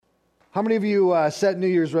How many of you set New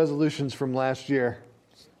Year's resolutions from last year?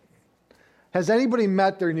 Has anybody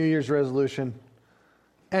met their New Year's resolution?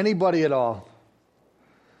 Anybody at all?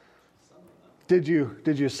 Did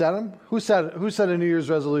you set them? Who set a New Year's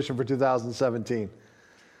resolution for 2017?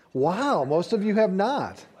 Wow, most of you have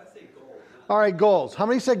not. All right, goals. How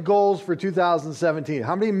many set goals for 2017?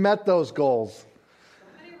 How many met those goals?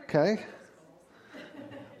 Okay.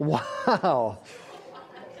 Wow.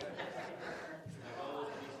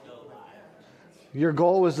 Your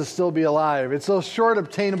goal was to still be alive. It's those short,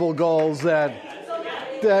 obtainable goals that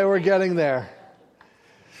we're getting there.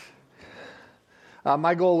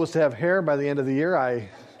 My goal was to have hair by the end of the year. I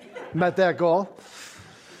met that goal.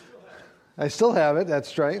 I still have it,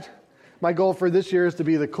 that's right. My goal for this year is to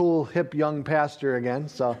be the cool, hip, young pastor again.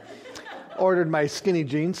 So ordered my skinny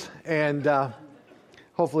jeans, and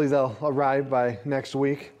hopefully they'll arrive by next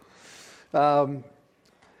week.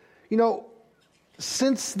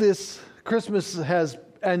 Since this Christmas has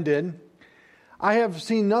ended, I have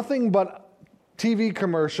seen nothing but TV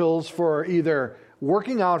commercials for either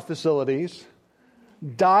working out facilities,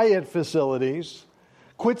 diet facilities,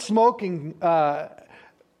 quit smoking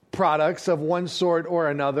products of one sort or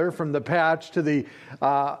another, from the patch to the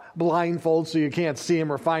blindfold so you can't see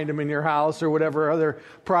them or find them in your house, or whatever other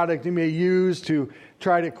product you may use to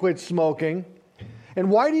try to quit smoking.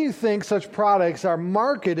 And why do you think such products are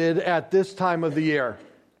marketed at this time of the year?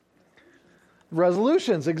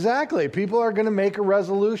 Resolutions, exactly. People are going to make a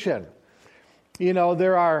resolution.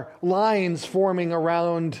 There are lines forming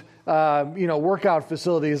around workout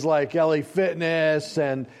facilities like LA Fitness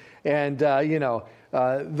and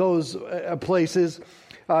those places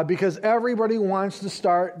because everybody wants to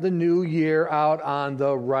start the new year out on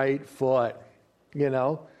the right foot.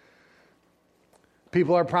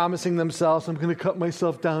 People are promising themselves, I'm going to cut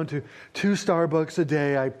myself down to 2 Starbucks a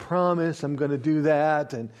day. I promise I'm going to do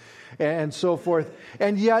that, and so forth.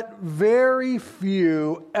 And yet, very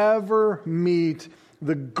few ever meet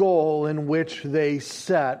the goal in which they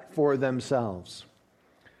set for themselves.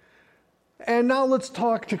 And now let's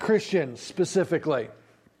talk to Christians specifically.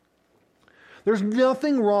 There's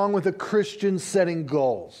nothing wrong with a Christian setting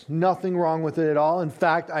goals. Nothing wrong with it at all. In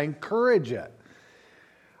fact, I encourage it.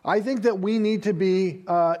 I think that we need to be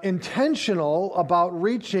intentional about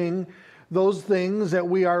reaching those things that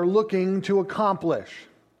we are looking to accomplish.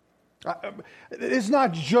 It's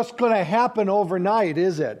not just going to happen overnight,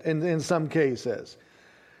 is it? In some cases.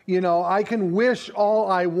 I can wish all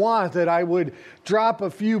I want that I would drop a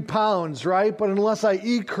few pounds, right? But unless I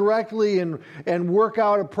eat correctly and work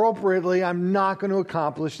out appropriately, I'm not going to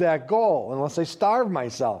accomplish that goal unless I starve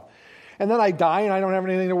myself. And then I die and I don't have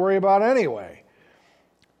anything to worry about anyway.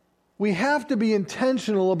 We have to be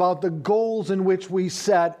intentional about the goals in which we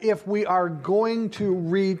set if we are going to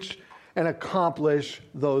reach and accomplish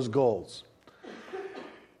those goals.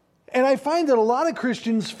 And I find that a lot of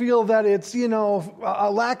Christians feel that it's, a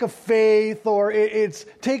lack of faith, or it's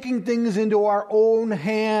taking things into our own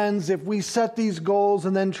hands if we set these goals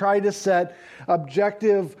and then try to set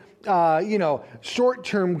objective,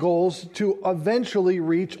 short-term goals to eventually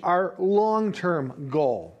reach our long-term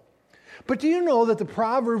goal. But do you know that the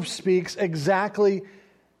Proverbs speaks exactly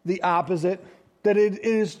the opposite? That it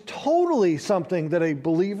is totally something that a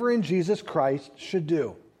believer in Jesus Christ should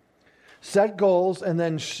do. Set goals and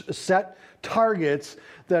then set targets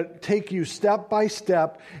that take you step by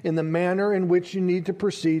step in the manner in which you need to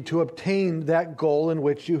proceed to obtain that goal in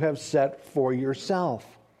which you have set for yourself.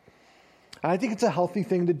 I think it's a healthy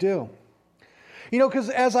thing to do.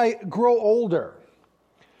 Because as I grow older,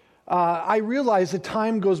 I realize that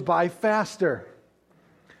time goes by faster.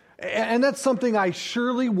 And that's something I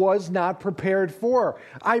surely was not prepared for.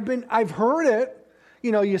 I've heard it.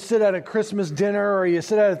 You sit at a Christmas dinner, or you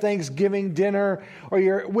sit at a Thanksgiving dinner, or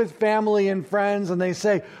you're with family and friends, and they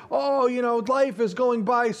say, life is going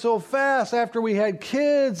by so fast after we had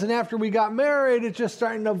kids and after we got married. It's just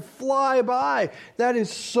starting to fly by. That is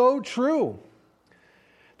so true.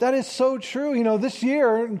 That is so true. This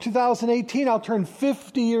year, in 2018, I'll turn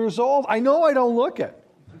 50 years old. I know I don't look it.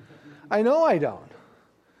 I know I don't.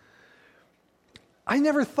 I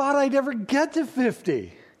never thought I'd ever get to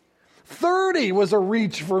 50. 30 was a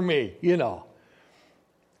reach for me,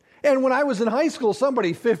 And when I was in high school,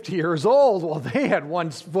 somebody 50 years old, well, they had one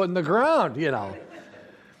foot in the ground,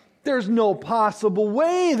 There's no possible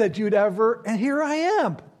way that you'd ever, and here I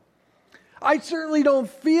am. I certainly don't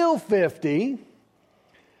feel 50,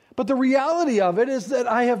 but the reality of it is that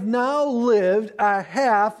I have now lived a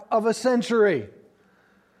half of a century.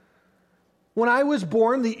 When I was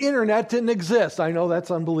born, the internet didn't exist. I know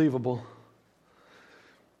that's unbelievable.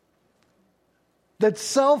 that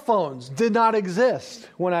cell phones did not exist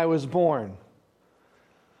when I was born.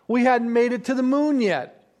 We hadn't made it to the moon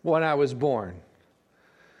yet when I was born.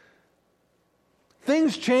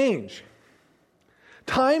 Things change.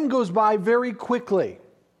 Time goes by very quickly.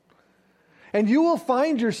 And you will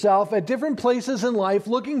find yourself at different places in life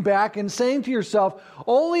looking back and saying to yourself,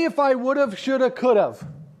 only if I would have, should have, could have.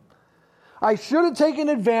 I should have taken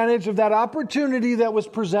advantage of that opportunity that was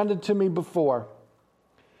presented to me before.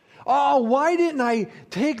 Oh, why didn't I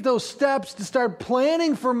take those steps to start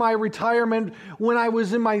planning for my retirement when I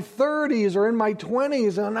was in my 30s or in my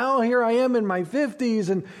 20s? And now here I am in my 50s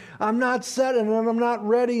and I'm not set and I'm not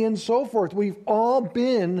ready and so forth. We've all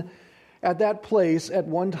been at that place at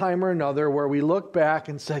one time or another where we look back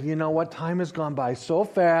and said, you know what, time has gone by so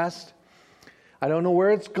fast. I don't know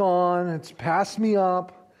where it's gone. It's passed me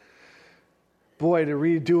up. Boy, to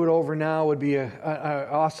redo it over now would be an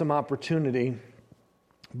awesome opportunity.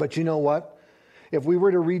 But you know what? If we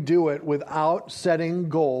were to redo it without setting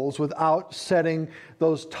goals, without setting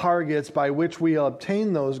those targets by which we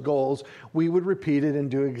obtain those goals, we would repeat it and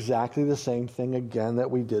do exactly the same thing again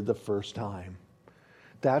that we did the first time.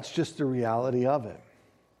 That's just the reality of it.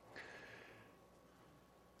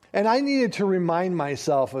 And I needed to remind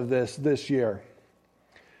myself of this year.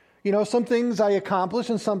 You know, some things I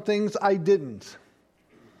accomplished and some things I didn't.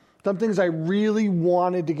 Some things I really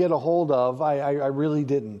wanted to get a hold of, I really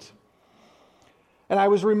didn't. And I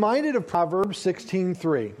was reminded of Proverbs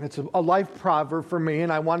 16:3. It's a life proverb for me,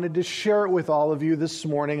 and I wanted to share it with all of you this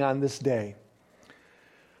morning on this day.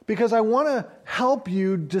 Because I want to help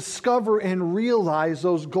you discover and realize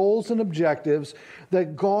those goals and objectives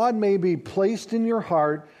that God may be placed in your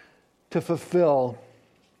heart to fulfill,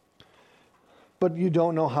 but you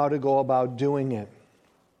don't know how to go about doing it.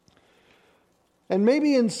 And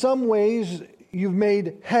maybe in some ways you've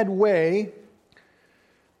made headway,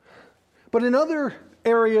 but in other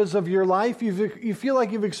areas of your life you feel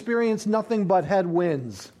like you've experienced nothing but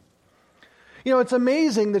headwinds. You know, it's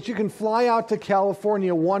amazing that you can fly out to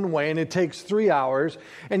California one way and it takes 3 hours,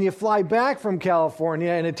 and you fly back from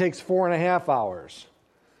California and it takes 4.5 hours.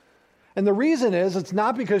 And the reason is, it's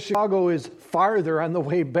not because Chicago is farther on the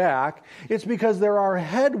way back, it's because there are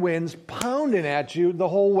headwinds pounding at you the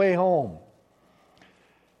whole way home.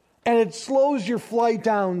 And it slows your flight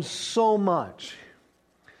down so much.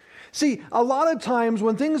 See, a lot of times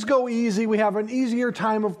when things go easy, we have an easier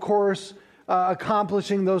time, of course,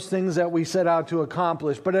 accomplishing those things that we set out to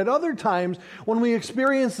accomplish. But at other times, when we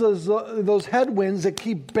experience those headwinds that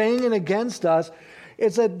keep banging against us,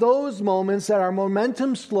 it's at those moments that our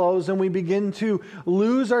momentum slows and we begin to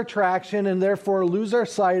lose our traction and therefore lose our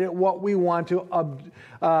sight at what we want to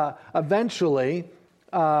eventually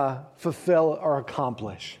fulfill or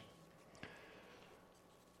accomplish.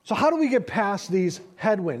 So how do we get past these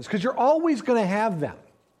headwinds? Because you're always going to have them.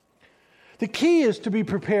 The key is to be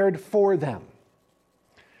prepared for them.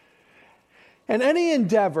 And any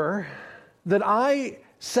endeavor that I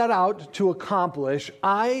set out to accomplish,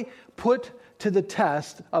 I put to the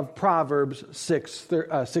test of Proverbs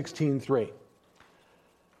 16:3.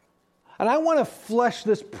 And I want to flesh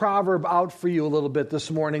this proverb out for you a little bit this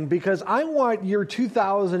morning, because I want your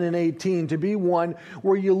 2018 to be one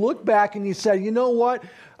where you look back and you say, you know what?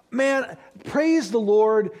 Man, praise the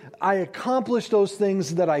Lord, I accomplished those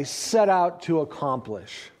things that I set out to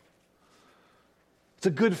accomplish. It's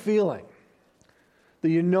a good feeling that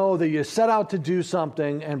you know that you set out to do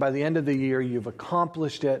something and by the end of the year you've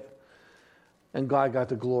accomplished it and God got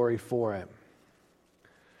the glory for it.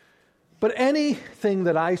 But anything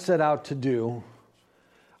that I set out to do,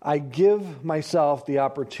 I give myself the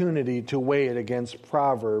opportunity to weigh it against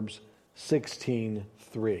Proverbs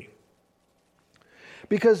 16:3.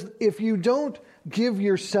 Because if you don't give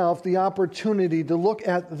yourself the opportunity to look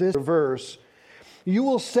at this verse, you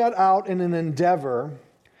will set out in an endeavor,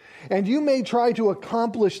 and you may try to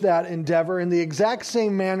accomplish that endeavor in the exact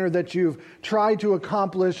same manner that you've tried to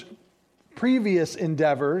accomplish previous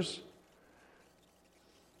endeavors,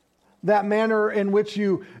 that manner in which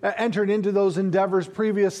you entered into those endeavors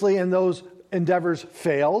previously and those endeavors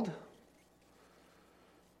failed.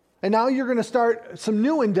 And now you're going to start some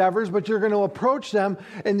new endeavors, but you're going to approach them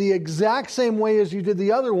in the exact same way as you did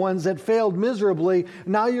the other ones that failed miserably.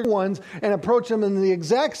 Now you're ones and approach them in the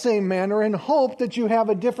exact same manner and hope that you have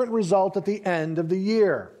a different result at the end of the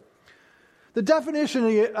year. The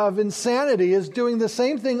definition of insanity is doing the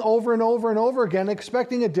same thing over and over and over again,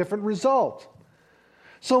 expecting a different result.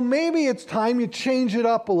 So maybe it's time you change it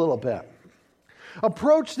up a little bit.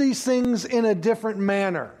 Approach these things in a different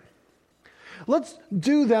manner. Let's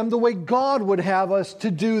do them the way God would have us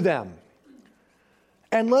to do them.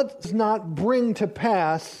 And let's not bring to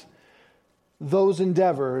pass those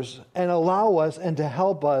endeavors and allow us and to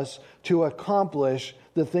help us to accomplish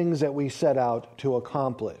the things that we set out to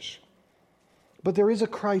accomplish. But there is a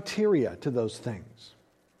criteria to those things.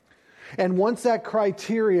 And once that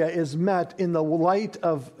criteria is met in the light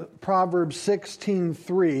of Proverbs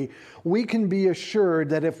 16:3, we can be assured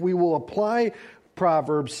that if we will apply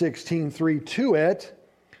Proverbs 16:3 to it,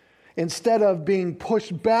 instead of being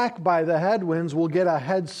pushed back by the headwinds, we'll get a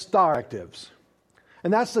head start.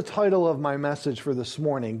 And that's the title of my message for this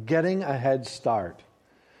morning, Getting a Head Start.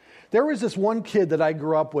 There was this one kid that I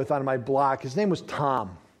grew up with on my block. His name was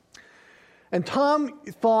Tom. And Tom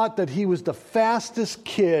thought that he was the fastest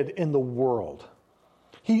kid in the world.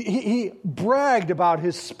 He bragged about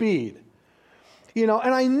his speed. And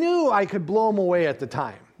I knew I could blow him away at the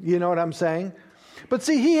time. You know what I'm saying? But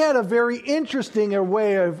see, he had a very interesting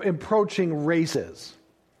way of approaching races.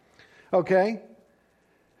 Okay?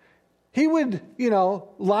 He would,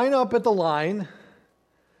 line up at the line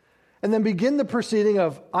and then begin the proceeding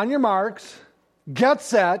of, on your marks, get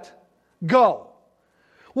set, go.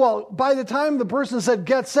 Well, by the time the person said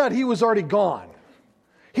get set, he was already gone.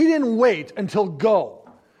 He didn't wait until go.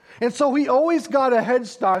 And so he always got a head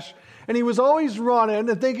start, and he was always running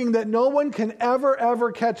and thinking that no one can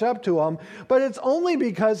ever catch up to him. But it's only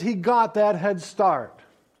because he got that head start.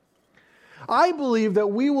 I believe that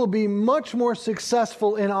we will be much more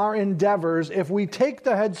successful in our endeavors if we take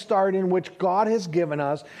the head start in which God has given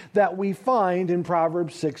us that we find in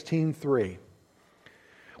Proverbs 16:3.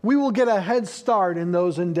 We will get a head start in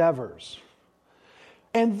those endeavors.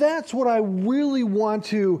 And that's what I really want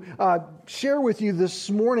to share with you this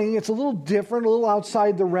morning. It's a little different, a little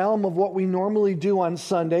outside the realm of what we normally do on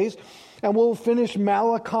Sundays. And we'll finish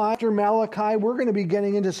Malachi. After Malachi, we're going to be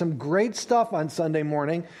getting into some great stuff on Sunday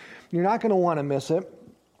morning. You're not going to want to miss it.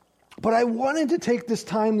 But I wanted to take this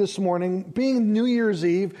time this morning, being New Year's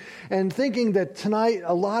Eve, and thinking that tonight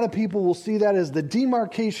a lot of people will see that as the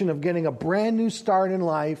demarcation of getting a brand new start in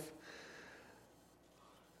life.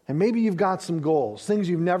 And maybe you've got some goals, things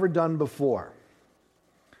you've never done before.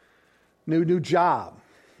 New job.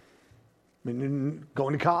 Going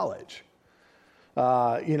to college.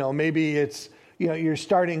 Maybe it's, you're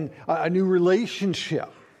starting a new relationship.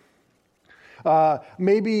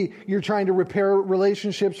 Maybe you're trying to repair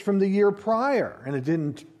relationships from the year prior and it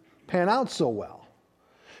didn't pan out so well.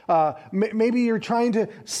 Maybe you're trying to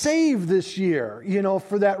save this year,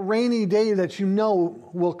 for that rainy day that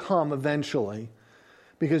will come eventually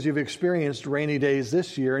because you've experienced rainy days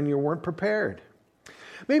this year and you weren't prepared.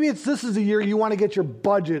 Maybe this is the year you want to get your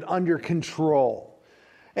budget under control.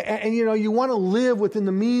 And you want to live within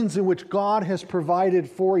the means in which God has provided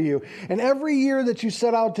for you. And every year that you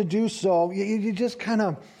set out to do so, you just kind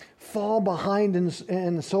of fall behind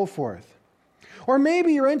and so forth. Or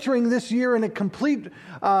maybe you're entering this year in a complete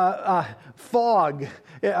fog,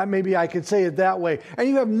 maybe I could say it that way, and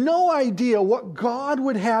you have no idea what God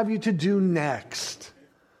would have you to do next.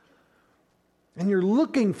 And you're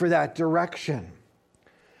looking for that direction.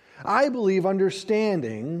 I believe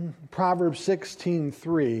understanding Proverbs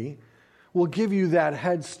 16:3 will give you that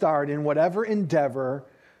head start in whatever endeavor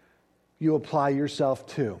you apply yourself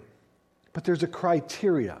to. But there's a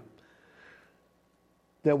criteria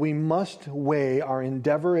that we must weigh our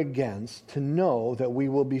endeavor against to know that we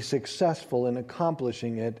will be successful in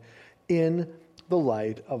accomplishing it in the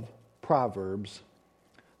light of Proverbs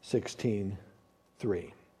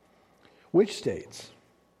 16:3, which states,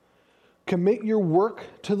 "Commit your work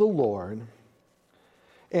to the Lord,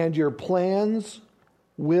 and your plans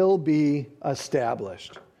will be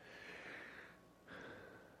established."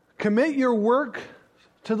 Commit your work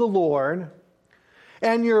to the Lord,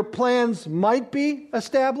 and your plans might be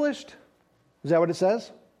established. Is that what it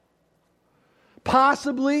says?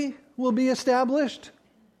 Possibly will be established.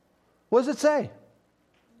 What does it say?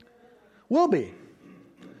 Will be.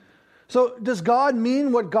 So does God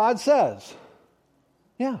mean what God says?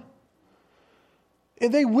 Yeah.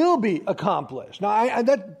 They will be accomplished. Now,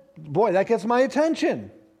 that gets my attention.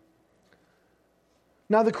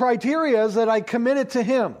 Now, the criteria is that I commit it to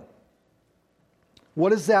Him. What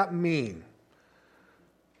does that mean?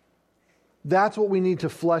 That's what we need to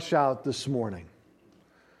flesh out this morning.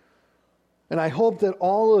 And I hope that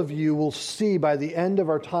all of you will see by the end of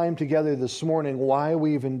our time together this morning why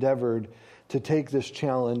we've endeavored to take this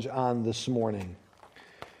challenge on this morning.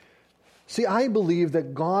 See, I believe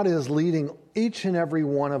that God is leading each and every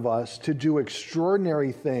one of us to do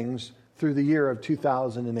extraordinary things through the year of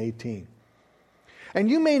 2018. And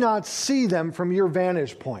you may not see them from your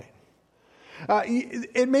vantage point.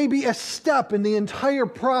 It may be a step in the entire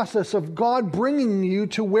process of God bringing you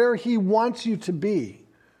to where He wants you to be.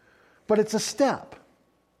 But it's a step.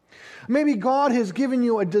 Maybe God has given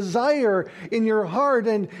you a desire in your heart,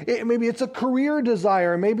 and maybe it's a career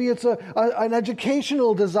desire. Maybe it's an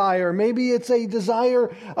educational desire. Maybe it's a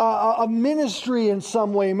desire of ministry in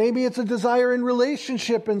some way. Maybe it's a desire in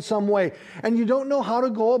relationship in some way. And you don't know how to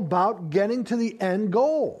go about getting to the end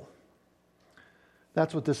goal.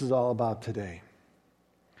 That's what this is all about today.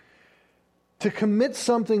 To commit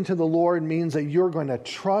something to the Lord means that you're going to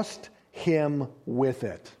trust Him with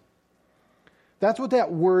it. That's what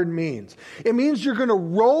that word means. It means you're going to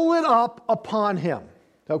roll it up upon Him,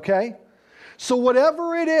 okay? So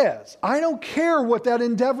whatever it is, I don't care what that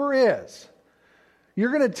endeavor is,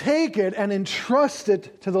 you're going to take it and entrust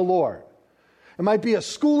it to the Lord. It might be a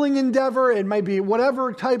schooling endeavor. It might be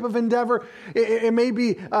whatever type of endeavor. It may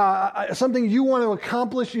be something you want to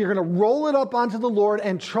accomplish. You're going to roll it up onto the Lord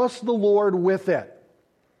and trust the Lord with it.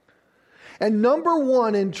 And number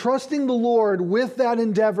one in trusting the Lord with that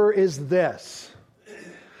endeavor is this: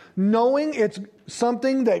 knowing it's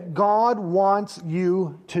something that God wants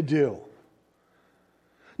you to do.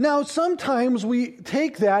 Now, sometimes we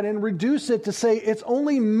take that and reduce it to say it's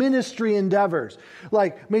only ministry endeavors.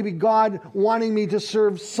 Like maybe God wanting me to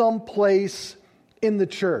serve someplace in the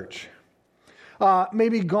church.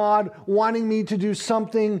 Maybe God wanting me to do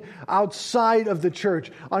something outside of the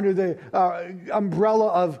church under the umbrella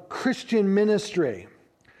of Christian ministry.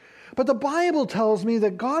 But the Bible tells me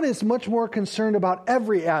that God is much more concerned about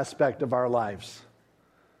every aspect of our lives.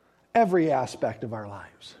 Every aspect of our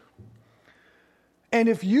lives. And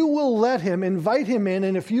if you will let Him, invite Him in,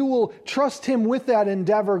 and if you will trust Him with that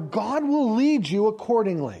endeavor, God will lead you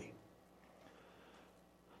accordingly.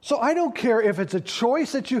 So I don't care if it's a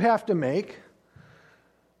choice that you have to make,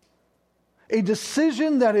 a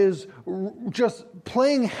decision that is just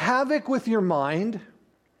playing havoc with your mind.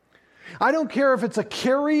 I don't care if it's a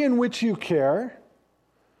carry in which you care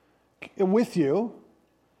with you.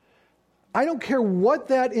 I don't care what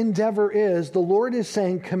that endeavor is. The Lord is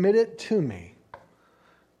saying, commit it to me.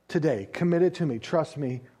 Today, commit it to me. Trust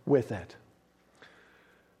me with it.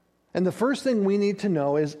 And the first thing we need to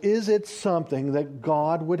know is it something that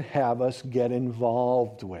God would have us get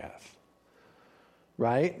involved with?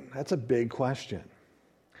 Right? That's a big question.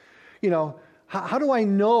 You know, how do I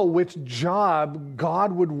know which job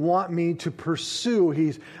God would want me to pursue?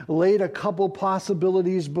 He's laid a couple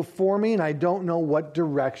possibilities before me, and I don't know what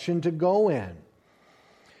direction to go in.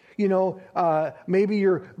 You know, maybe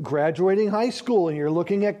you're graduating high school and you're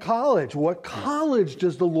looking at college. What college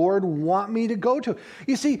does the Lord want me to go to?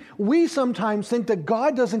 You see, we sometimes think that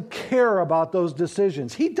God doesn't care about those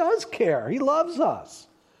decisions. He does care. He loves us.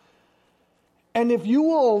 And if you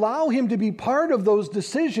will allow Him to be part of those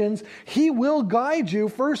decisions, He will guide you.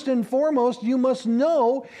 First and foremost, you must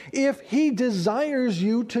know if He desires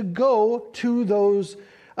you to go to those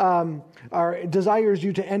or desires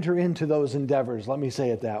you to enter into those endeavors. Let me say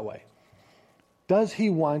it that way. Does He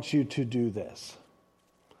want you to do this?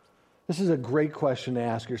 This is a great question to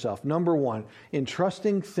ask yourself. Number one,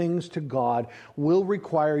 entrusting things to God will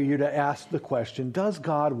require you to ask the question, does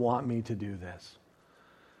God want me to do this?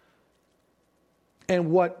 And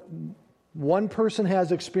what one person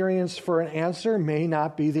has experienced for an answer may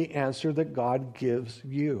not be the answer that God gives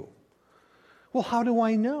you. Well, how do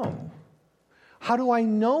I know? How do I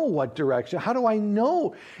know what direction? How do I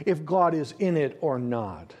know if God is in it or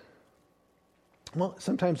not? Well,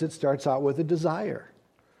 sometimes it starts out with a desire,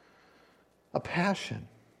 a passion,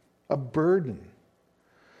 a burden.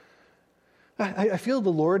 I feel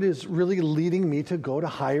the Lord is really leading me to go to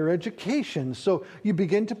higher education. So you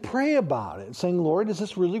begin to pray about it, saying, Lord, is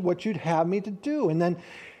this really what you'd have me to do? And then,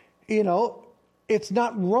 you know, it's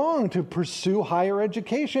not wrong to pursue higher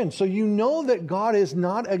education. So you know that God is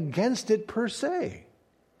not against it per se.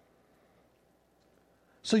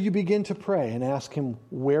 So you begin to pray and ask Him,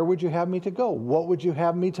 where would you have me to go? What would you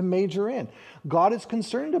have me to major in? God is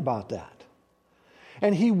concerned about that.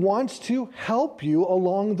 And He wants to help you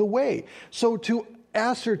along the way. So to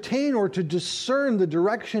ascertain or to discern the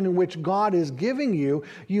direction in which God is giving you,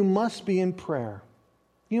 you must be in prayer.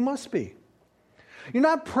 You must be. You're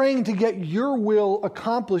not praying to get your will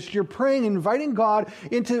accomplished. You're praying, inviting God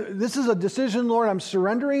into, this is a decision, Lord. I'm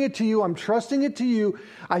surrendering it to you. I'm trusting it to you.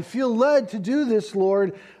 I feel led to do this,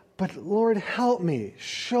 Lord. But Lord, help me.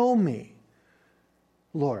 Show me.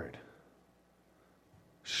 Lord,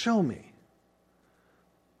 show me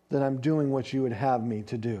that I'm doing what you would have me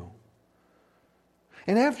to do.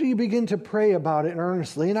 And after you begin to pray about it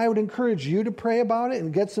earnestly, and I would encourage you to pray about it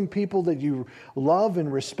and get some people that you love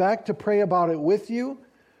and respect to pray about it with you,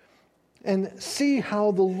 and see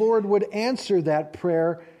how the Lord would answer that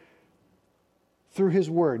prayer through His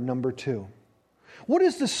Word. Number two, what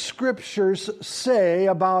does the Scriptures say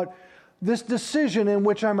about this decision in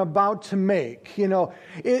which I'm about to make?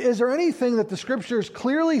 Is there anything that the Scriptures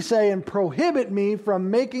clearly say and prohibit me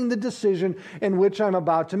from making the decision in which I'm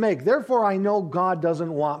about to make? Therefore, I know God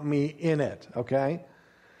doesn't want me in it, okay?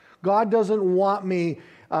 God doesn't want me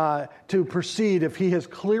to proceed if He has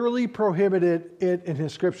clearly prohibited it in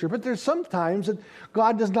His Scripture. But there's sometimes that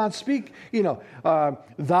God does not speak,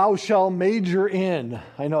 thou shalt major in.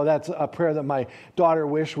 I know that's a prayer that my daughter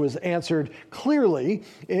wished was answered clearly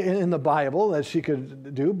in the Bible that she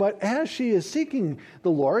could do. But as she is seeking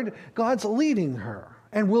the Lord, God's leading her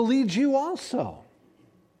and will lead you also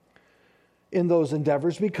in those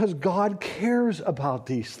endeavors because God cares about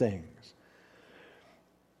these things.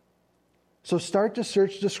 So start to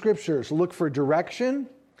search the Scriptures. Look for direction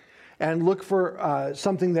and look for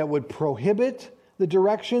something that would prohibit the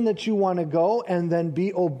direction that you want to go, and then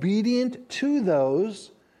be obedient to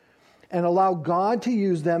those and allow God to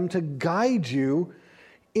use them to guide you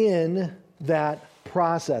in that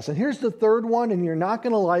process. And here's the third one, and you're not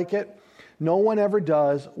going to like it. No one ever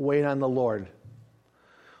does. Wait on the Lord.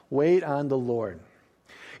 Wait on the Lord.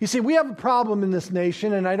 You see, we have a problem in this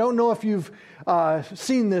nation, and I don't know if you've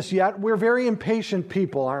seen this yet. We're very impatient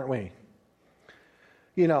people, aren't we?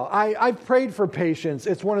 I've prayed for patience.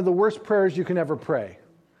 It's one of the worst prayers you can ever pray.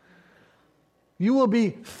 You will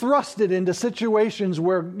be thrusted into situations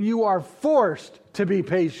where you are forced to be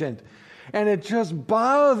patient. And it just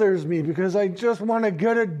bothers me because I just want to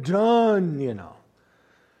get it done,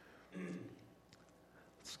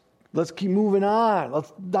 Let's keep moving on.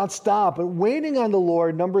 Let's not stop. But waiting on the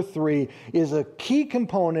Lord, number 3, is a key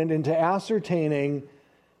component into ascertaining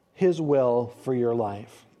His will for your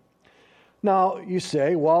life. Now, you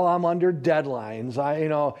say, well, I'm under deadlines.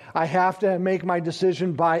 I have to make my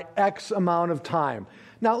decision by X amount of time.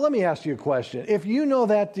 Now, let me ask you a question. If you know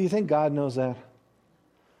that, do you think God knows that?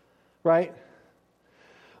 Right?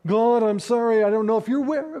 God, I'm sorry, I don't know if you're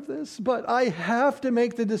aware of this, but I have to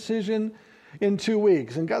make the decision in 2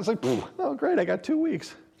 weeks. And God's like, oh, great, I got 2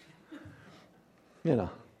 weeks.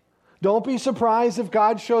 Don't be surprised if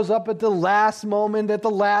God shows up at the last moment, at the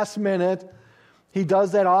last minute. He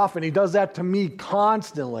does that often. He does that to me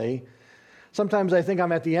constantly. Sometimes I think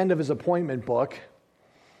I'm at the end of His appointment book.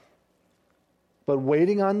 But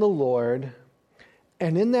waiting on the Lord,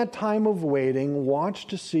 and in that time of waiting, watch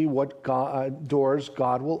to see what doors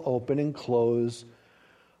God will open and close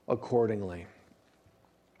accordingly.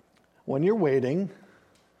 When you're waiting,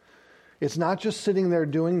 it's not just sitting there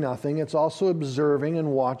doing nothing. It's also observing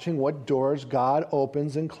and watching what doors God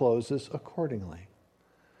opens and closes accordingly.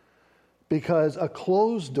 Because a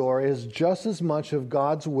closed door is just as much of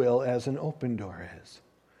God's will as an open door is.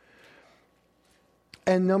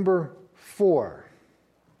 And number 4,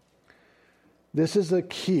 this is a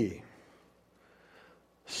key.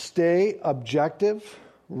 Stay objective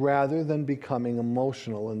rather than becoming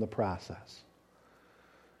emotional in the process.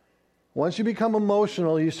 Once you become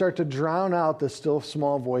emotional, you start to drown out the still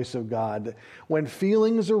small voice of God. When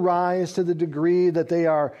feelings arise to the degree that they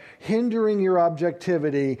are hindering your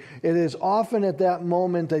objectivity, it is often at that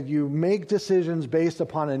moment that you make decisions based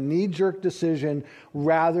upon a knee-jerk decision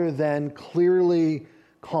rather than clearly,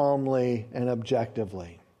 calmly, and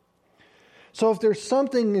objectively. So if there's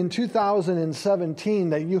something in 2017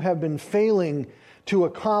 that you have been failing to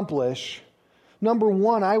accomplish, number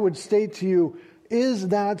 1, I would state to you, is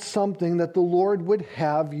that something that the Lord would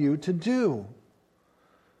have you to do?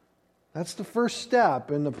 That's the first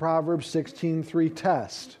step in the Proverbs 16:3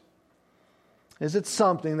 test. Is it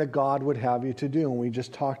something that God would have you to do? And we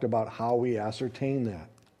just talked about how we ascertain that.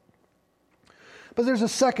 But there's a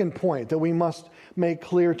second point that we must make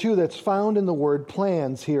clear too that's found in the word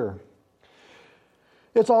plans here.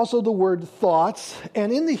 It's also the word thoughts,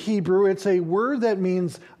 and in the Hebrew it's a word that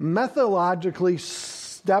means methodologically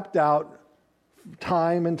stepped out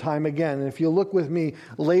time and time again. And if you look with me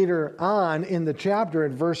later on in the chapter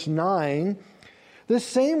at verse 9, this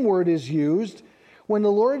same word is used when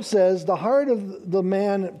the Lord says, the heart of the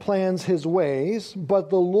man plans his ways, but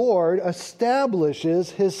the Lord establishes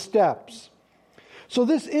his steps. So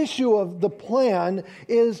this issue of the plan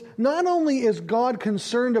is not only is God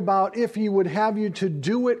concerned about if He would have you to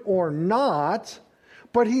do it or not,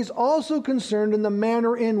 but He's also concerned in the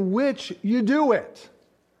manner in which you do it.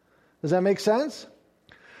 Does that make sense?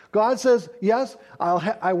 God says, yes,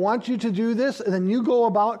 I want you to do this, and then you go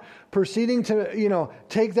about proceeding to,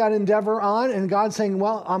 take that endeavor on, and God's saying,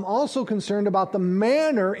 well, I'm also concerned about the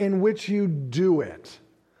manner in which you do it.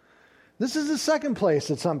 This is the second place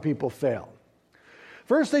that some people fail.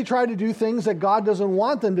 First, they try to do things that God doesn't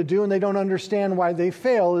want them to do, and they don't understand why they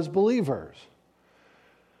fail as believers.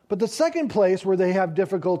 But the second place where they have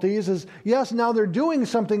difficulties is, yes, now they're doing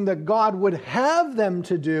something that God would have them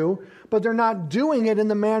to do, but they're not doing it in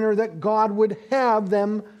the manner that God would have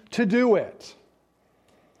them to do it.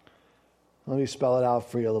 Let me spell it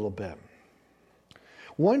out for you a little bit.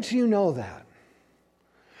 Once you know that,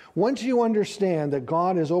 once you understand that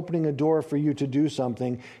God is opening a door for you to do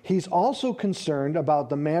something, He's also concerned about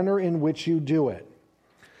the manner in which you do it.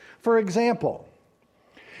 For example,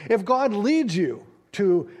 if God leads you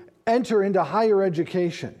to enter into higher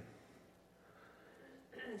education,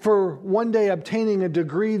 for one day obtaining a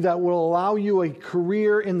degree that will allow you a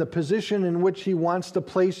career in the position in which He wants to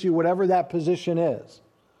place you, whatever that position is.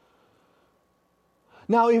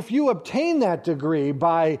 Now, if you obtain that degree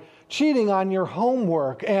by cheating on your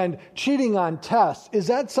homework and cheating on tests, is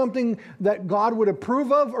that something that God would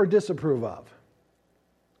approve of or disapprove of?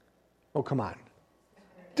 Oh, come on.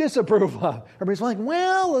 Disapprove of. Everybody's like,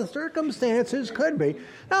 well, the circumstances could be.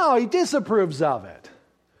 No, He disapproves of it.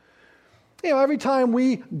 Every time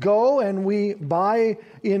we go and we buy,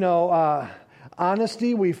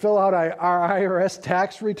 honesty, we fill out our IRS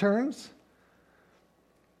tax returns.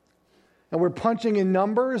 And we're punching in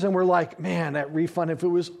numbers and we're like, man, that refund, if it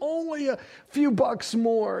was only a few bucks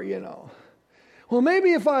more, Well,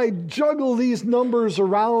 maybe if I juggle these numbers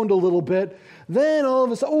around a little bit, then all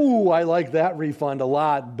of a sudden, I like that refund a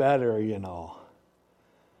lot better,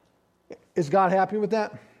 Is God happy with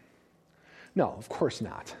that? No, of course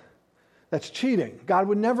not. That's cheating. God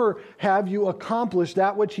would never have you accomplish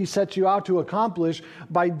that which He set you out to accomplish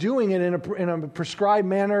by doing it in a prescribed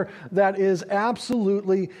manner that is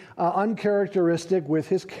absolutely uncharacteristic with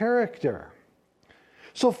His character.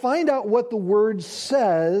 So find out what the Word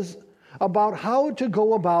says about how to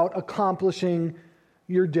go about accomplishing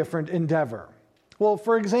your different endeavor. Well,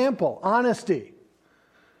 for example, honesty.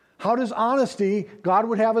 How does honesty, God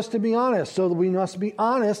would have us to be honest, so that we must be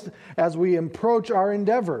honest as we approach our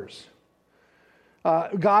endeavors.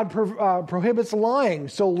 God prohibits lying.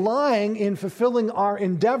 So lying in fulfilling our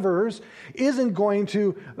endeavors isn't going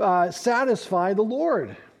to satisfy the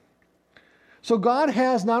Lord. So God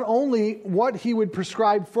has not only what He would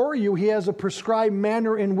prescribe for you, He has a prescribed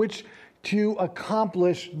manner in which to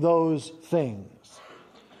accomplish those things.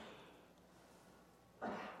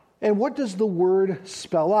 And what does the Word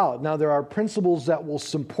spell out? Now, there are principles that will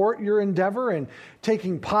support your endeavor and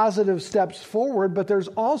taking positive steps forward, but there's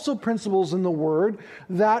also principles in the Word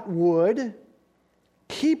that would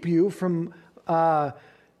keep you from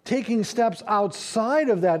taking steps outside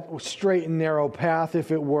of that straight and narrow path,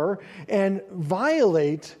 if it were, and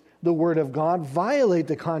violate the Word of God, violate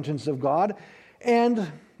the conscience of God,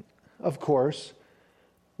 and, of course,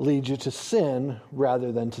 lead you to sin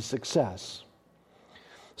rather than to success.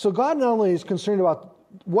 So God not only is concerned about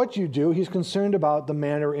what you do, He's concerned about the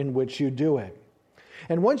manner in which you do it.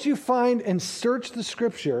 And once you find and search the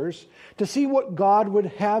Scriptures to see what God would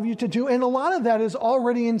have you to do, and a lot of that is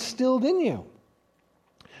already instilled in you.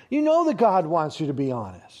 You know that God wants you to be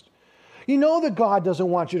honest. You know that God doesn't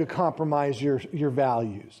want you to compromise your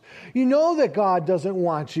values. You know that God doesn't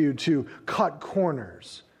want you to cut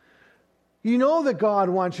corners. You know that God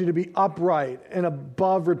wants you to be upright and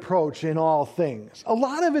above reproach in all things. A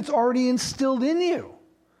lot of it's already instilled in you.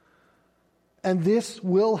 And this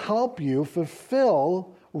will help you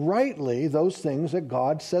fulfill rightly those things that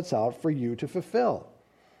God sets out for you to fulfill.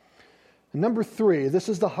 And number 3, this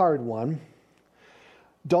is the hard one.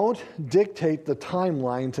 Don't dictate the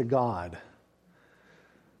timeline to God.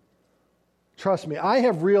 Trust me, I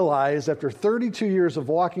have realized after 32 years of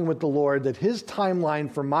walking with the Lord that His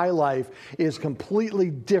timeline for my life is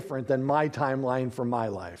completely different than my timeline for my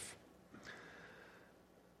life.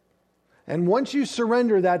 And once you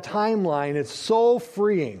surrender that timeline, it's so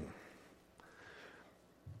freeing.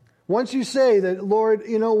 Once you say that, Lord,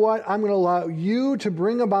 you know what? I'm going to allow you to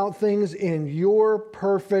bring about things in your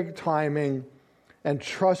perfect timing and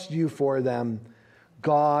trust you for them,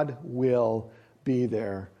 God will be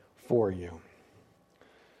there for you.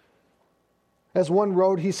 As one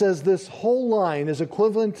wrote, he says, this whole line is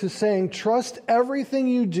equivalent to saying, trust everything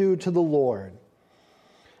you do to the Lord.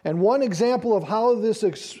 And one example of how this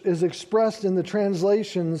is expressed in the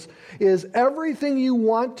translations is everything you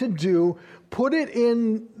want to do, put it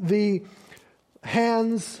in the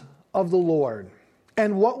hands of the Lord.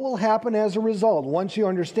 And what will happen as a result? Once you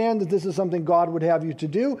understand that this is something God would have you to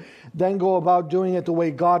do, then go about doing it the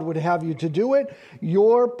way God would have you to do it,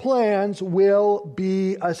 your plans will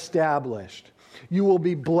be established. You will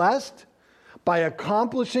be blessed by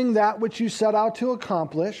accomplishing that which you set out to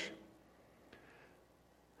accomplish.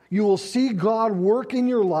 You will see God work in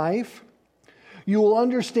your life. You will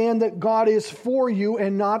understand that God is for you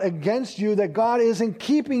and not against you, that God isn't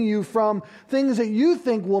keeping you from things that you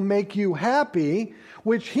think will make you happy,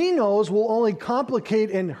 which He knows will only complicate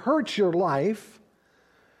and hurt your life.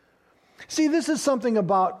 See, this is something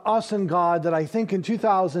about us and God that I think in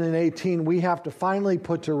 2018 we have to finally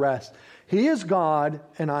put to rest. He is God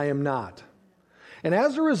and I am not. And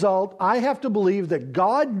as a result, I have to believe that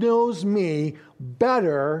God knows me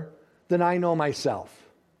better than I know myself.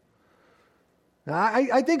 Now,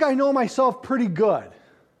 I think I know myself pretty good.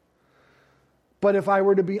 But if I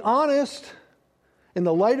were to be honest, in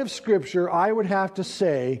the light of Scripture, I would have to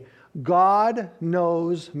say, God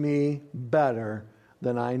knows me better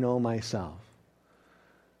than I know myself.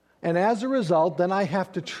 And as a result, then I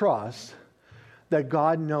have to trust that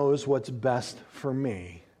God knows what's best for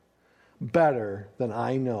me better than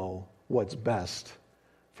I know what's best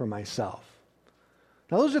for myself.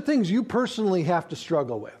 Now, those are things you personally have to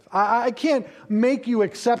struggle with. I can't make you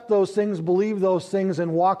accept those things, believe those things,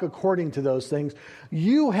 and walk according to those things.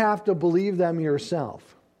 You have to believe them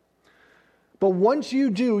yourself. But once you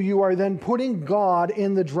do, you are then putting God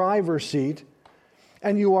in the driver's seat,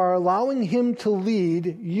 and you are allowing Him to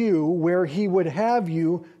lead you where He would have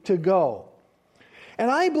you to go.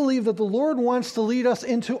 And I believe that the Lord wants to lead us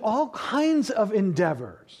into all kinds of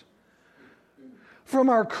endeavors. From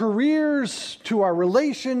our careers, to our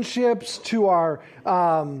relationships, to our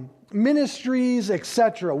ministries,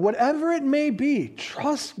 etc. Whatever it may be,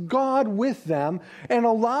 trust God with them and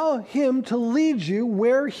allow Him to lead you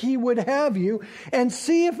where He would have you, and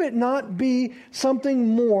see if it not be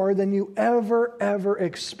something more than you ever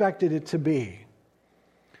expected it to be.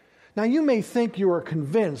 Now, you may think you are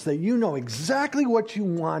convinced that you know exactly what you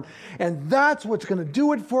want, and that's what's going to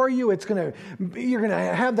do it for you. You're going to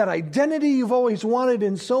have that identity you've always wanted,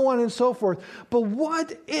 and so on and so forth. But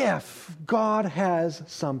what if God has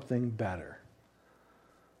something better?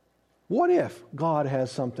 What if God has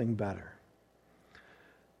something better?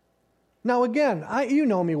 Now, again, you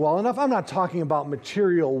know me well enough. I'm not talking about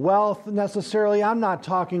material wealth necessarily. I'm not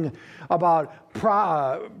talking about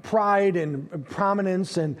pride and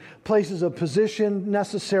prominence and places of position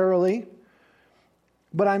necessarily.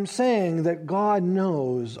 But I'm saying that God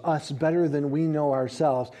knows us better than we know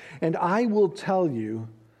ourselves. And I will tell you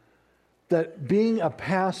that being a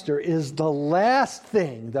pastor is the last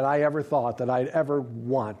thing that I ever thought that I'd ever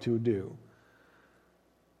want to do.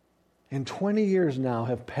 And 20 years now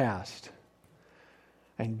have passed,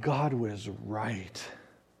 and God was right.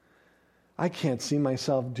 I can't see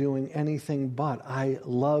myself doing anything but. I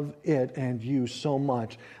love it and you so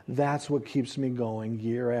much. That's what keeps me going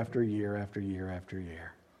year after year after year after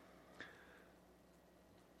year.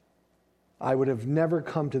 I would have never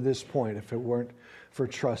come to this point if it weren't for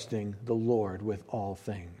trusting the Lord with all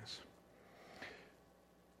things.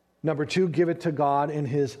 Number 2, give it to God in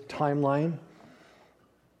His timeline,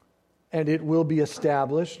 and it will be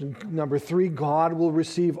established. Number 3, God will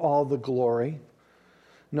receive all the glory.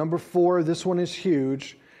 Number 4, this one is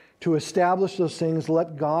huge. To establish those things,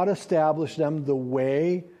 let God establish them the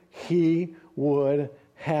way He would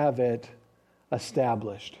have it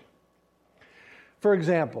established. For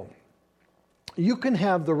example, you can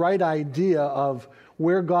have the right idea of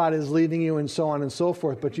where God is leading you and so on and so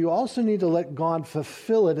forth, but you also need to let God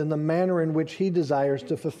fulfill it in the manner in which He desires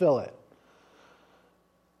to fulfill it.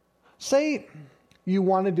 Say you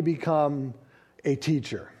wanted to become a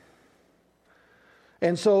teacher.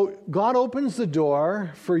 And so God opens the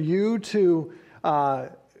door for you to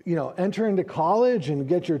enter into college and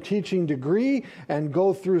get your teaching degree and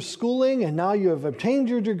go through schooling, and now you have obtained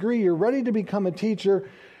your degree, you're ready to become a teacher.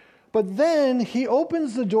 But then He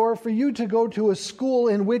opens the door for you to go to a school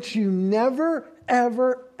in which you never,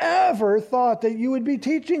 ever thought that you would be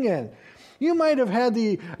teaching in. You might have had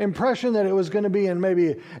the impression that it was going to be in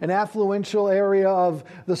maybe an affluential area of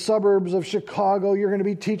the suburbs of Chicago. You're going to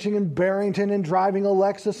be teaching in Barrington and driving a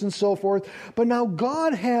Lexus and so forth. But now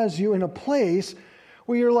God has you in a place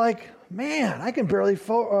where you're like, man, I can barely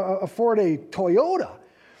afford a Toyota,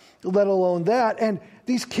 let alone that. And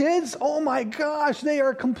these kids, oh my gosh, they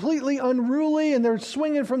are completely unruly and they're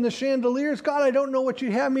swinging from the chandeliers. God, I don't know what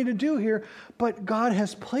you have me to do here. But God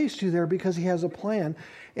has placed you there because He has a plan.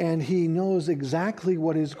 And He knows exactly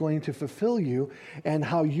what is going to fulfill you and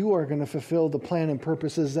how you are going to fulfill the plan and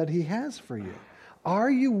purposes that He has for you. Are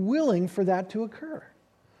you willing for that to occur?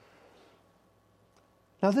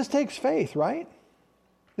 Now, this takes faith, right?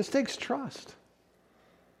 This takes trust.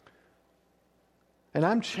 And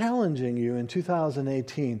I'm challenging you in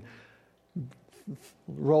 2018,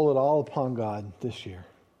 roll it all upon God this year.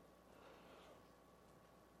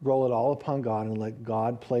 Roll it all upon God and let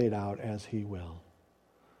God play it out as He will.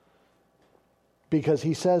 Because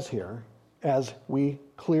he says here, as we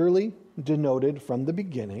clearly denoted from the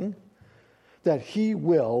beginning, that he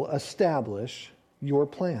will establish your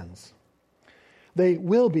plans. They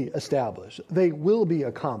will be established. They will be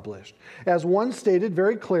accomplished. As one stated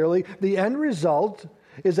very clearly, the end result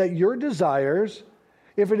is that your desires,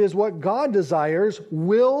 if it is what God desires,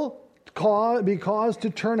 will be caused to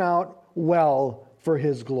turn out well for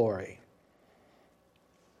his glory.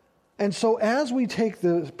 And so as we take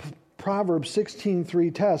the Proverbs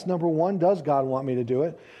 16:3 test, number one, does God want me to do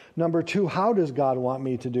it? Number two, how does God want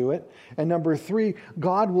me to do it? And number three,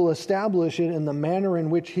 God will establish it in the manner in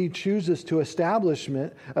which he chooses to establishes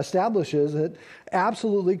it,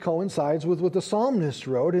 absolutely coincides with what the psalmist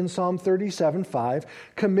wrote in Psalm 37:5.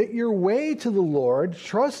 Commit your way to the Lord,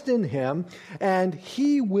 trust in him, and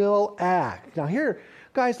he will act. Now here,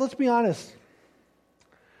 guys, let's be honest.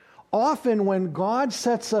 Often when God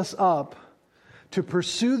sets us up to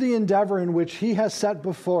pursue the endeavor in which he has set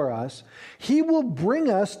before us, he will bring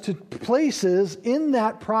us to places in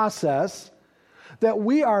that process that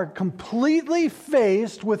we are completely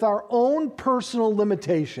faced with our own personal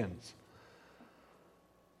limitations.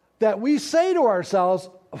 That we say to ourselves,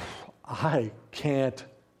 I can't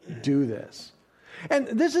do this. And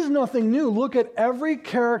this is nothing new. Look at every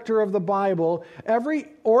character of the Bible, every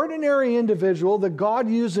ordinary individual that God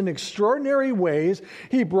used in extraordinary ways.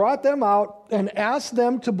 He brought them out and asked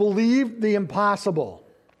them to believe the impossible.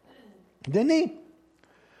 Didn't he?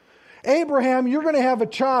 Abraham, you're going to have a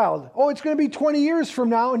child. Oh, it's going to be 20 years from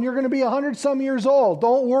now and you're going to be 100 some years old.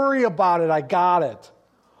 Don't worry about it. I got it.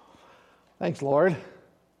 Thanks, Lord.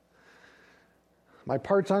 My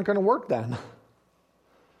parts aren't going to work then.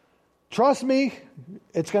 Trust me,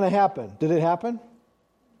 it's going to happen. Did it happen?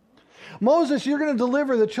 Moses, you're going to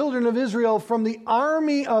deliver the children of Israel from the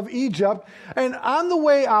army of Egypt. And on the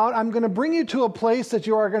way out, I'm going to bring you to a place that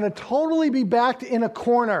you are going to totally be backed in a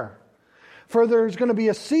corner. For there's going to be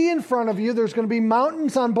a sea in front of you, there's going to be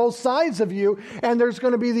mountains on both sides of you, and there's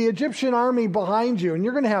going to be the Egyptian army behind you. And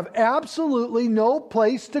you're going to have absolutely no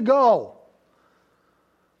place to go.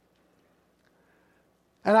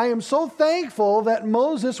 And I am so thankful that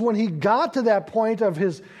Moses, when he got to that point of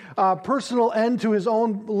his personal end to his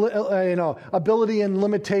own ability and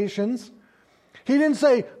limitations, he didn't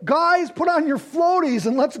say, guys, put on your floaties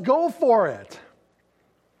and let's go for it.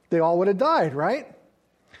 They all would have died, right?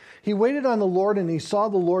 He waited on the Lord and he saw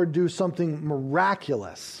the Lord do something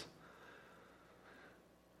miraculous.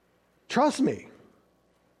 Trust me,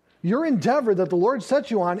 your endeavor that the Lord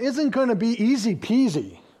set you on isn't going to be easy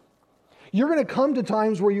peasy. You're going to come to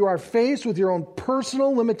times where you are faced with your own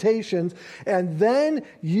personal limitations, and then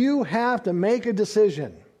you have to make a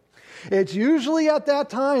decision. It's usually at that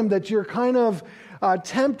time that you're kind of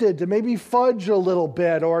tempted to maybe fudge a little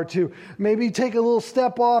bit or to maybe take a little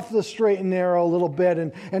step off the straight and narrow a little bit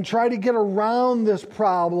and try to get around this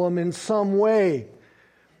problem in some way.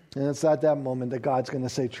 And it's at that moment that God's going to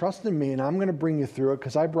say, trust in me and I'm going to bring you through it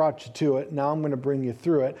because I brought you to it. Now I'm going to bring you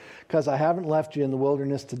through it because I haven't left you in the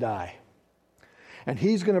wilderness to die. And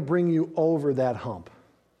he's going to bring you over that hump.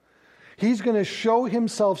 He's going to show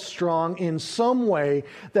himself strong in some way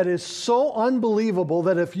that is so unbelievable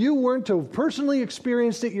that if you weren't to have personally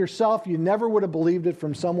experienced it yourself, you never would have believed it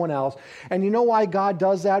from someone else. And you know why God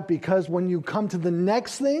does that? Because when you come to the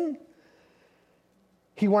next thing,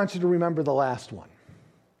 he wants you to remember the last one.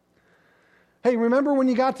 Hey, remember when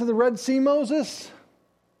you got to the Red Sea, Moses?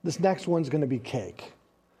 This next one's going to be cake.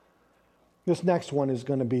 This next one is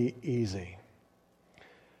going to be easy.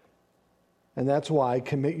 And that's why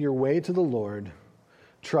commit your way to the Lord,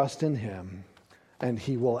 trust in him, and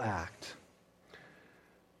he will act.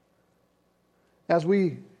 As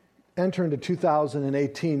we enter into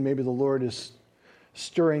 2018, maybe the Lord is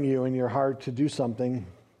stirring you in your heart to do something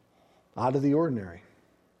out of the ordinary.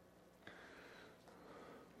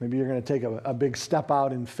 Maybe you're going to take a big step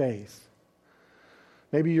out in faith.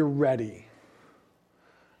 Maybe you're ready.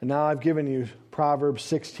 And now I've given you Proverbs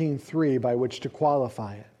 16:3 by which to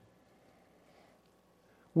qualify it.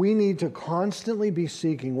 We need to constantly be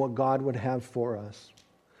seeking what God would have for us.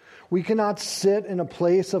 We cannot sit in a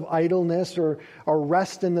place of idleness or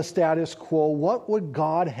rest in the status quo. What would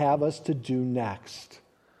God have us to do next?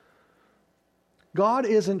 God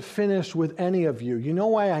isn't finished with any of you. You know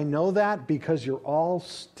why I know that? Because you're all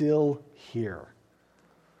still here.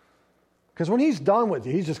 Because when he's done with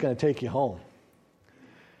you, he's just going to take you home.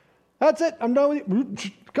 That's it. I'm done with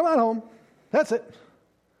you. Come on home. That's it.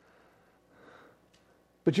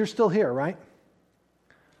 But you're still here, right?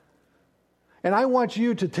 And I want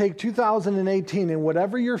you to take 2018 and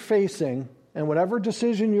whatever you're facing and whatever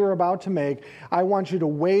decision you're about to make, I want you to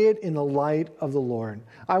weigh it in the light of the Lord.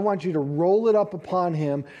 I want you to roll it up upon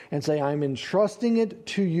him and say, I'm entrusting it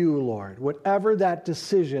to you, Lord, whatever that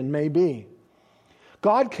decision may be.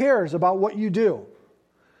 God cares about what you do.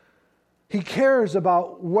 He cares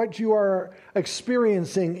about what you are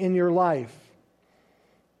experiencing in your life.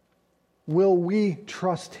 Will we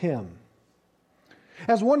trust him?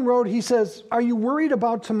 As one wrote, he says, are you worried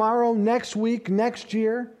about tomorrow, next week, next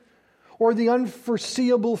year, or the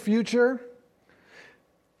unforeseeable future?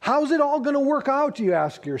 How's it all going to work out, do you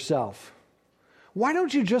ask yourself? Why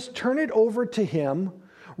don't you just turn it over to him,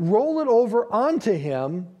 roll it over onto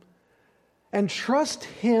him, and trust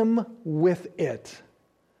him with it,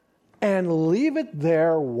 and leave it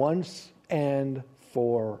there once and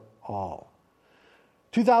for all?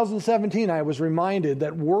 2017, I was reminded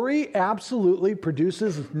that worry absolutely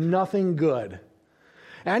produces nothing good.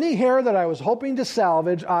 Any hair that I was hoping to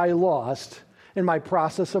salvage, I lost in my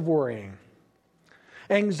process of worrying.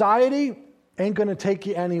 Anxiety ain't going to take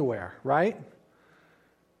you anywhere, right?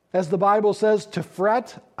 As the Bible says, to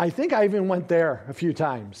fret, I think I even went there a few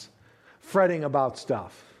times, fretting about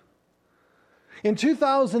stuff. In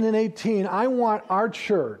 2018, I want our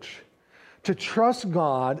church to trust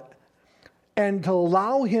God and to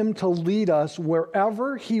allow him to lead us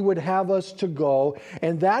wherever he would have us to go.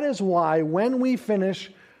 And that is why when we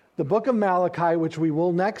finish the book of Malachi, which we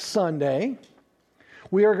will next Sunday,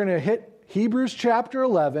 we are going to hit Hebrews chapter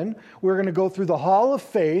 11. We're going to go through the hall of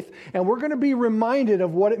faith, and we're going to be reminded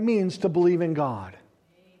of what it means to believe in God.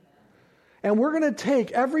 And we're going to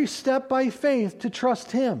take every step by faith to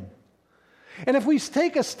trust him. And if we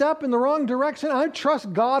take a step in the wrong direction, I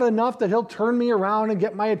trust God enough that he'll turn me around and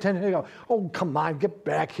get my attention and go, oh, come on, get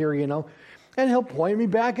back here, and he'll point me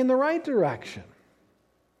back in the right direction.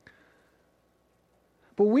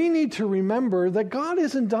 But we need to remember that God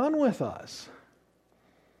isn't done with us.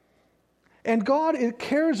 And God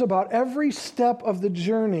cares about every step of the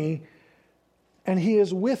journey, and he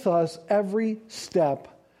is with us every step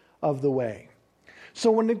of the way. So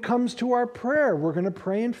when it comes to our prayer, we're going to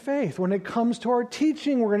pray in faith. When it comes to our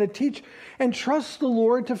teaching, we're going to teach and trust the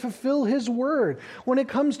Lord to fulfill his word. When it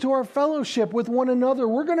comes to our fellowship with one another,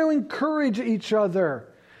 we're going to encourage each other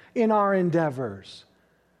in our endeavors.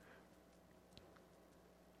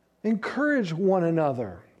 Encourage one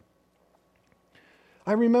another.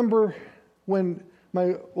 I remember when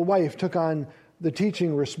my wife took on the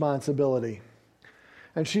teaching responsibility,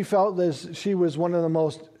 and she felt as she was one of the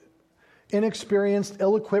most inexperienced,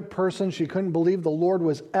 ill-equipped person. She couldn't believe the Lord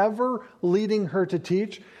was ever leading her to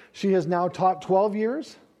teach. She has now taught 12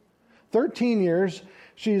 years, 13 years.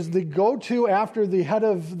 She's the go-to after the head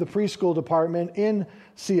of the preschool department in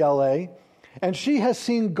CLA, and she has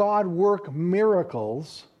seen God work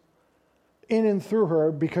miracles in and through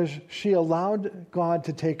her because she allowed God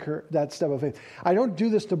to take her that step of faith. I don't do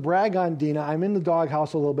this to brag on Dina. I'm in the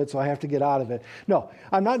doghouse a little bit, so I have to get out of it. No,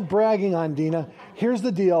 I'm not bragging on Dina. Here's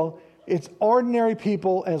the deal. It's ordinary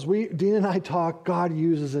people. As Dina and I talk, God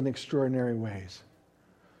uses in extraordinary ways.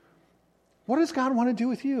 What does God want to do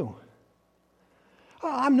with you?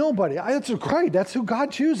 Oh, I'm nobody. That's great. That's who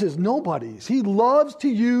God chooses, nobodies. He loves to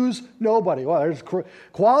use nobody. Well, there's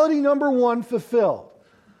quality number one fulfilled.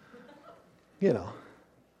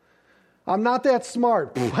 I'm not that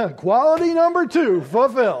smart. Quality number two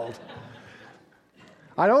fulfilled.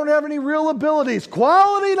 I don't have any real abilities.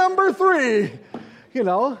 Quality number three.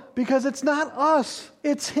 Because it's not us,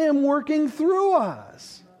 it's him working through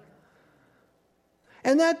us.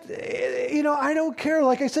 And that, I don't care.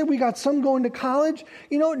 Like I said, we got some going to college.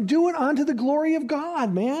 Do it unto the glory of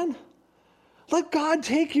God, man. Let God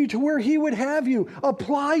take you to where he would have you.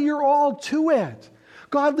 Apply your all to it.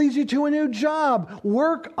 God leads you to a new job.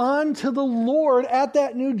 Work unto the Lord at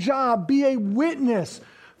that new job. Be a witness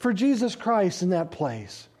for Jesus Christ in that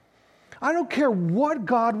place. I don't care what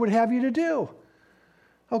God would have you to do.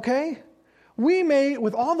 Okay? We may,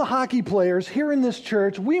 with all the hockey players here in this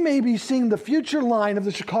church, we may be seeing the future line of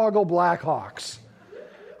the Chicago Blackhawks.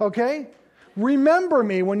 Okay? Remember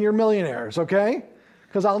me when you're millionaires, okay?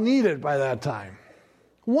 Because I'll need it by that time.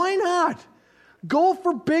 Why not? Go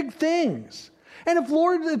for big things. And if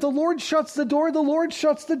the Lord shuts the door, the Lord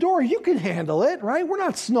shuts the door. You can handle it, right? We're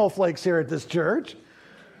not snowflakes here at this church.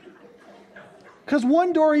 Because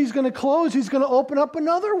one door he's going to close, he's going to open up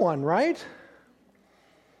another one, right?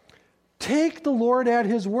 Take the Lord at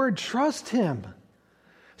his word. Trust him.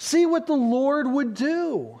 See what the Lord would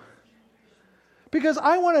do. Because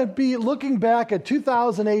I want to be looking back at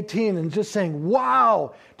 2018 and just saying,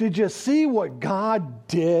 wow, did you see what God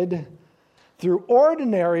did through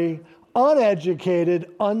ordinary,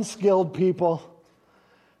 uneducated, unskilled people?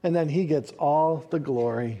 and then he gets all the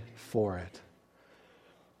glory for it.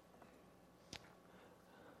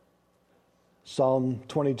 Psalm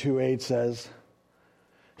 22:8 says,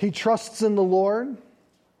 he trusts in the Lord.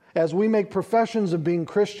 As we make professions of being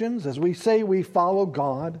Christians, as we say we follow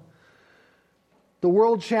God, the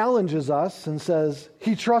world challenges us and says,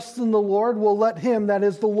 he trusts in the Lord, will let him, that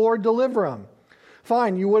is the Lord, deliver him.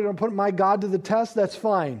 Fine, you wouldn't put my God to the test, that's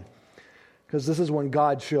fine. Because this is when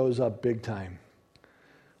God shows up big time.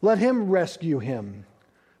 Let him rescue him,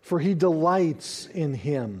 for he delights in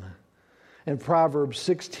him. And Proverbs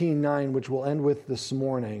 16:9, which we'll end with this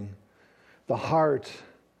morning, the heart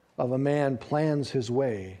of a man plans his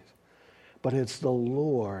way, but it's the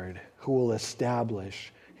Lord who will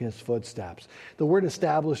establish his footsteps. The word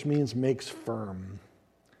establish means makes firm.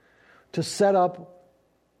 To set up,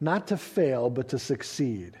 not to fail, but to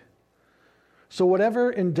succeed. So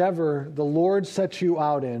whatever endeavor the Lord sets you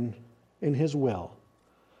out in his will,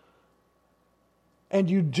 and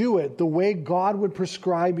you do it the way God would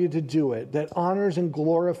prescribe you to do it, that honors and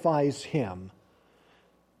glorifies him,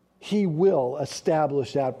 he will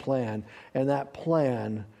establish that plan, and that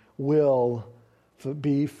plan will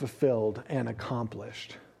be fulfilled and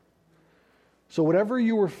accomplished. So whatever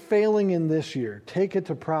you were failing in this year, take it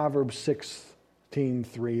to Proverbs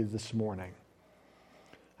 16:3 this morning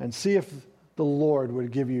and see if the Lord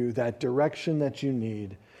would give you that direction that you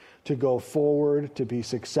need to go forward, to be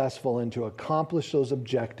successful, and to accomplish those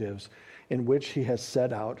objectives in which he has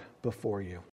set out before you.